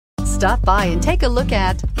Stop by and take a look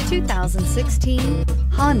at 2016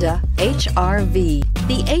 Honda HR-V.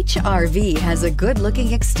 The HR-V has a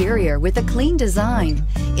good-looking exterior with a clean design.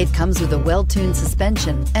 It comes with a well-tuned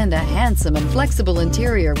suspension and a handsome and flexible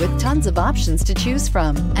interior with tons of options to choose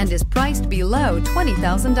from and is priced below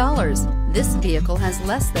 $20,000. This vehicle has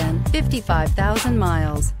less than 55,000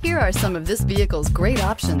 miles. Here are some of this vehicle's great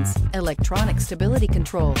options: electronic stability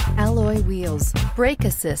control, alloy wheels, brake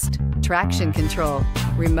assist, traction control,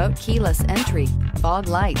 remote keyless entry, fog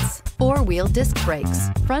lights, four-wheel disc brakes,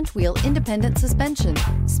 front-wheel independent suspension,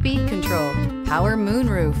 speed control, power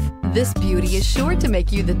moonroof. This beauty is sure to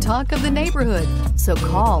make you the talk of the neighborhood. So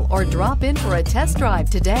call or drop in for a test drive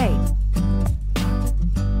today.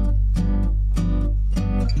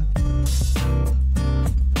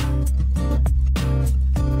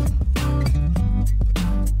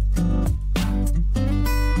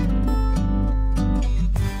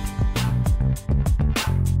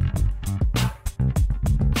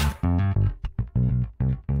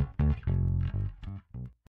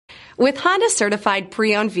 With Honda certified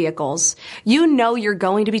pre-owned vehicles, you know you're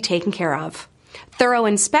going to be taken care of. Thorough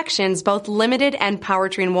inspections, both limited and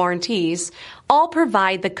powertrain warranties, all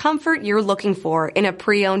provide the comfort you're looking for in a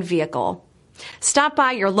pre-owned vehicle. Stop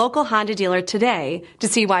by your local Honda dealer today to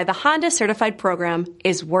see why the Honda certified program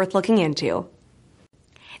is worth looking into.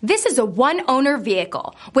 This is a one-owner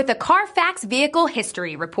vehicle with a Carfax Vehicle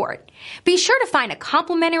History Report. Be sure to find a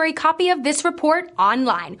complimentary copy of this report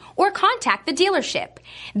online or contact the dealership.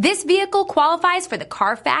 This vehicle qualifies for the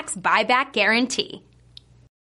Carfax Buyback Guarantee.